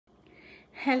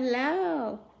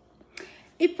Hello.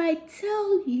 If I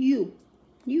tell you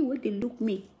would they look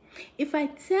me? If I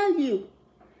tell you,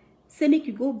 say make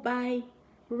you go buy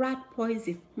rat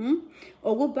poison,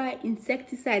 or go buy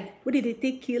insecticide, what did they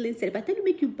take kill insect? If I tell you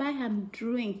make you buy and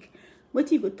drink,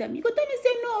 what you go tell me? You go tell me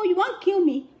say no, you won't kill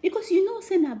me because you know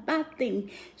say na bad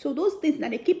thing. So those things now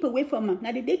they keep away from them.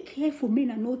 Now they careful me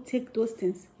and no take those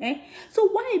things. So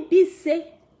why it be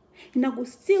say you go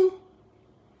still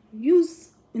use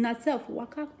in herself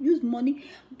waka use money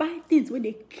buy things where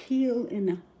they kill in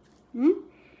her?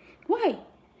 Why?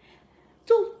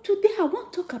 So today I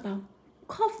want to talk about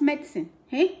cough medicine.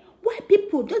 Why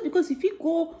people just because if you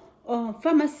go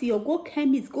pharmacy or go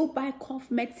chemist go buy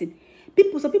cough medicine,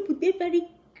 some people they very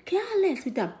careless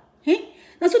with them.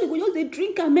 That's why they go just they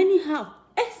drink them anyhow.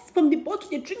 From the bottle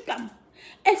they drink them,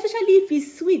 especially if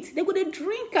it's sweet. They go they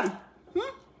drink them.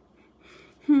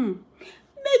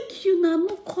 Make you now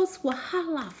no cause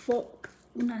wahala for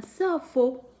yourself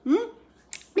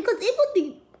because even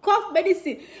the cough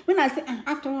medicine, when I say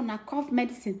after all na cough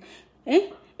medicine,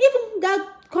 even that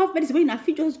cough medicine when you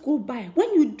fit just go buy,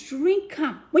 when you drink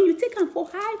them, when you take them for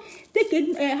take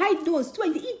a high dose,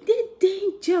 it they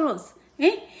dangerous.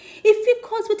 If it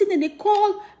cause what they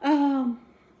call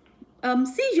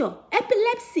seizure,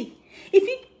 epilepsy, if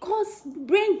it cause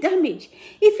brain damage,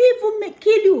 if it even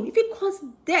kill you, if it cause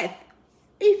death.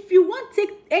 If you want to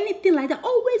take anything like that,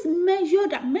 always measure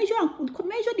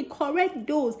the correct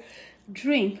dose.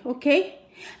 Drink, okay?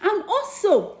 And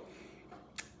also,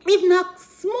 if not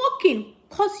smoking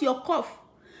cause your cough,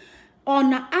 or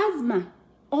na asthma,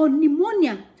 or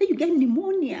pneumonia, say you get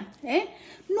pneumonia,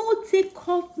 no take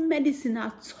cough medicine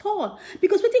at all.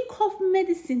 Because what the cough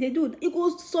medicine they do, it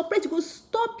goes suppress, it goes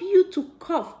stop you to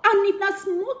cough. And if not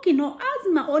smoking or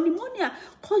asthma or pneumonia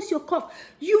cause your cough,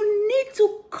 you need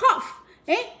to cough.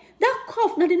 That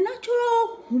cough now the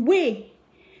natural way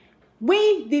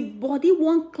the body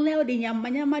won't clear the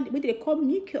yamayama, what they call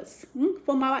mucus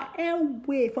from our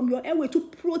airway, from your airway to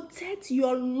protect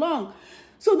your lung.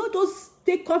 So not just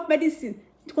take cough medicine,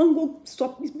 don't go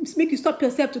stop, make you stop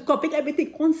yourself to cough, make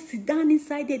everything come sit down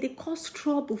inside there. They cause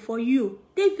trouble for you.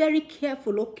 They're very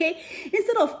careful, okay?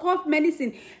 Instead of cough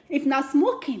medicine, if not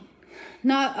smoking,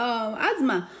 now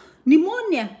asthma,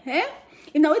 pneumonia,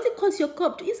 if now it cause your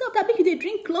cough, instead of that, make you they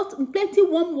drink plenty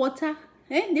warm water.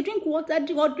 They drink water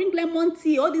or drink lemon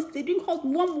tea. All this they drink hot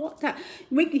warm water.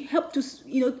 Make it help to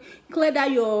clear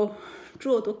out your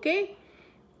throat. Okay.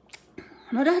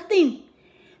 Another thing,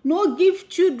 no give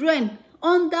children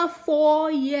under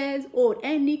 4 years old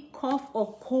any cough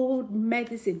or cold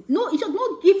medicine. No, you should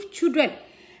not give children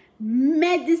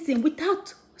medicine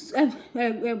without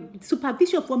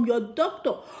supervision from your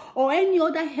doctor or any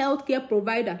other healthcare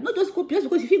provider. Not just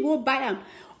because if you go buy them,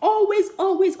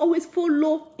 always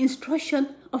follow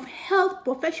instruction of health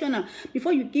professional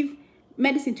before you give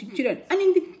medicine to children. And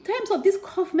in the terms of this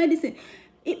cough medicine,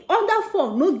 under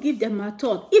 4, no give them at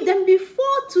all. If them be 4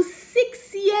 to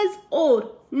 6 years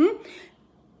old,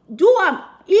 do them.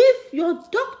 If your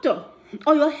doctor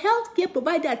or your healthcare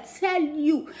provider tell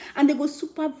you and they go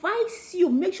supervise you,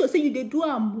 make sure say you they do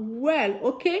them well,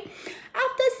 okay?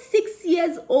 After 6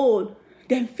 years old,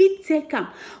 then fit take them.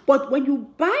 But when you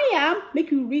buy them, make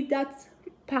you read that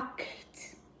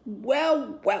packet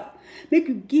well. Make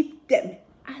you give them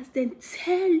as they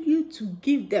tell you to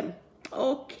give them,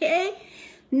 okay?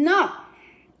 Now,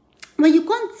 when you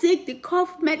can't take the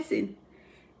cough medicine,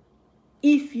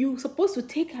 if you supposed to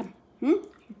take them, you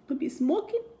don't be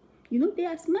smoking. They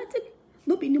are asthmatic,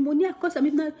 no be pneumonia, cause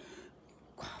not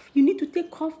cough. You need to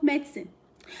take cough medicine.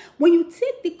 When you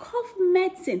take the cough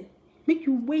medicine, make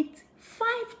you wait 5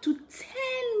 to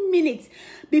 10 minutes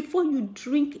before you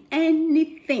drink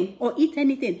anything or eat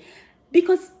anything,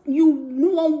 because you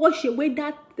won't wash away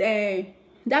that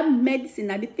medicine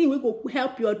and the thing will go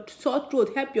help your sore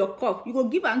throat, help your cough. You go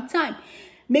give them time,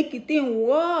 make it thing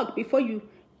work before you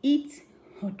eat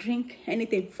or drink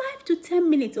anything. 5 to 10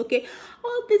 minutes, okay?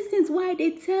 All these things, why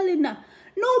they telling now?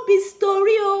 No be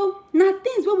story, now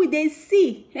things what we they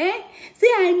see, Say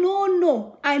I know,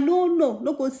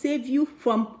 no go save you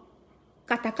from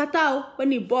kata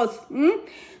when it boss.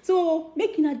 So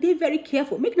making a day very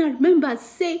careful. Making a remember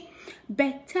say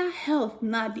better health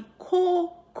now the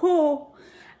core.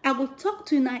 I will talk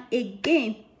to you now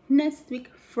again next week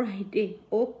Friday,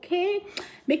 okay?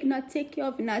 Make not take care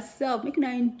of yourself. Make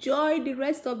not enjoy the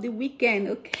rest of the weekend,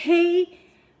 okay?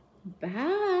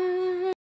 Bye.